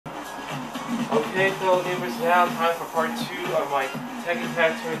Okay, fellow gamers, now time for part 2 of my Tekken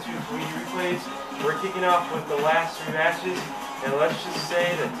Tag 22 3D replays. We're kicking off with the last 3 matches, and let's just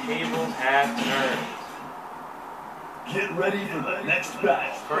say the tables have turned. Get ready for the next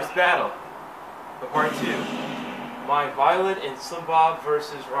battle. First battle, for part 2. My Violet and Slim Bob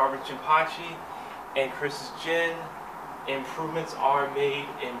versus Robert Jinpachi and Chris's Jin. Improvements are made.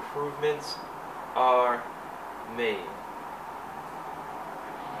 Improvements are made.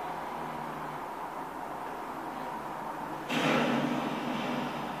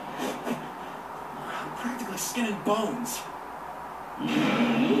 Practically skin and bones.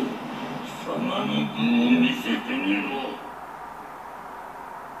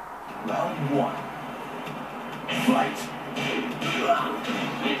 Round 1. Fight.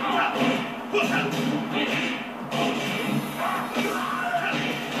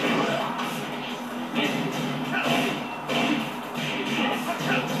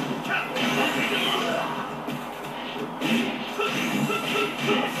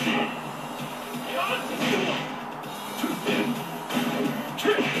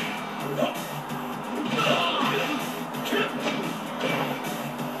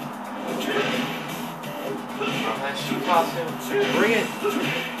 Shoot toss him. Bring it.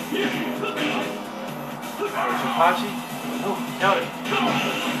 Jinpachi. Oh, counter.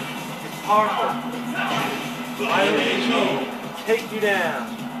 He's powerful. NPG. Take you down.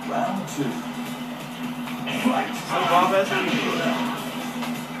 Round 2. Fight. Slim Bob SPG.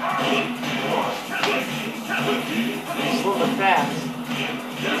 Slow but fast.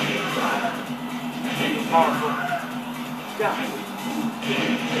 Powerful. Yeah.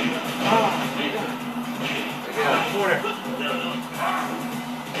 Oh, yeah. Corner.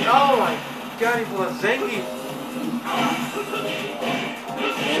 Oh my god, he pulled a Zengi.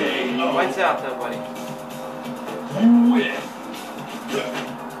 Lights out that buddy. You win.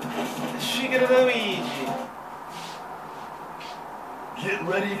 Luigi. Get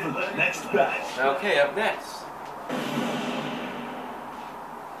ready for the next battle. Okay, up next.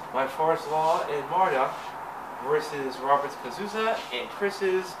 My Forest Law and Marduk versus Robert's Kazusa and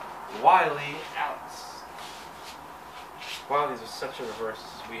Chris's Wily Alex. Wow, these are such a reverse.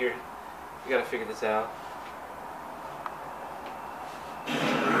 It's weird. We gotta figure this out.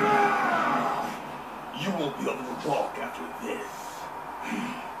 You won't be able to walk after this.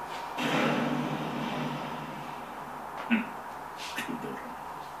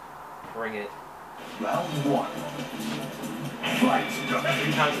 Bring it. Round 1. Fight.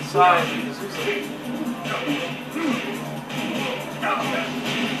 3 times the size of Kazusa.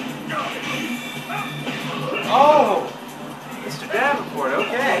 Oh! Mr. Davenport,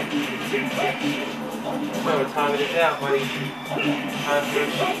 okay. So we're timing it down, buddy. Time for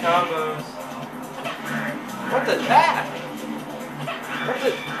some combos. What the that? What the?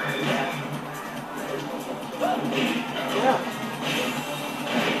 Yeah.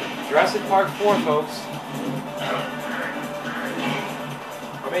 Jurassic Park 4, folks.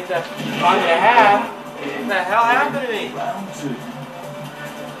 Or make that 5.5. What the hell happened to me? Round 2.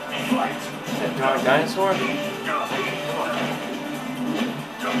 Fight. Is that drawing dinosaur?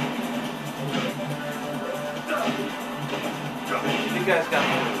 You guys got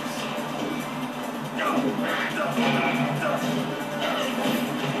moves.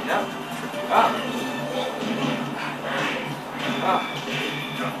 Yep. Ah. Ah.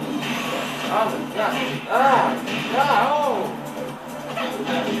 Oh, God. Ah. Ah. Oh.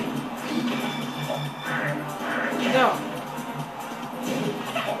 No.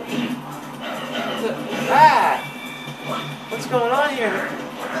 Ah. What's going on here?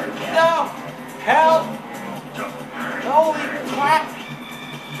 No. Help. Holy crap!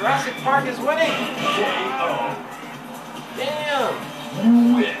 Jurassic Park is winning! Damn! You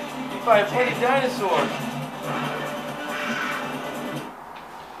win. You fight a bloody dinosaur!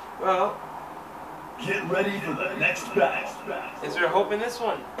 Well, Get ready for the next battle. is there hope in this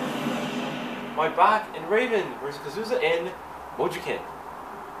one? My Bach and Raven versus Kazusa and Mojiken.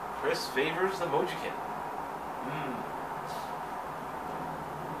 Chris favors the Mojiken.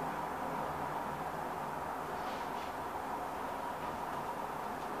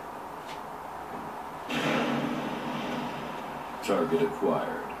 Target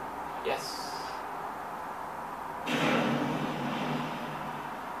acquired. Yes.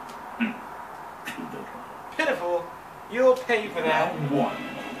 Pitiful. You'll pay for that. Round 1.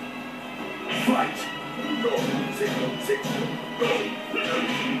 Fight.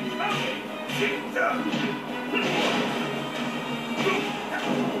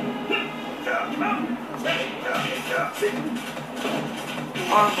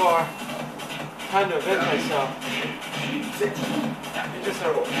 Armbar. Time to avenge myself. You just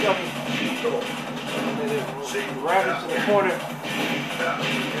are jumping. And then ravage in the corner.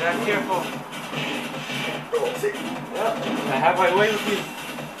 You're not careful. Yep, I have my way with me.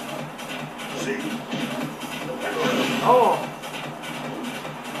 Oh!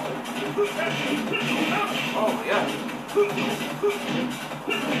 Oh, yeah.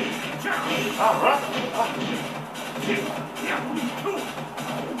 Oh, right.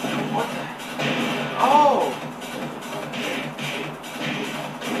 What the? Oh!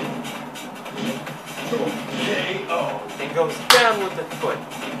 KO. And goes down with the foot.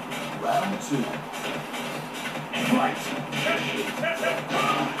 Round 2. Fight.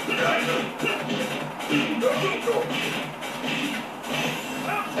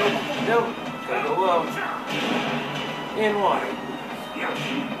 No, gotta go low. In water.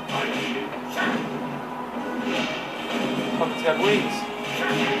 Puppet's got wings.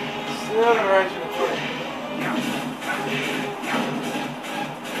 Still gonna rise in the corner.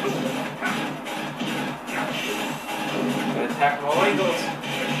 Gotta attack from all angles.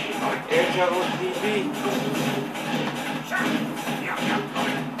 Air juggle with DB.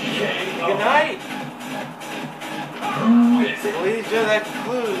 Good night. So, ladies and gentlemen, that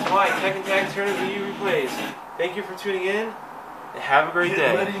concludes my Tekken Tag Tournament Review Replays. Thank you for tuning in, and have a great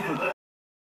day.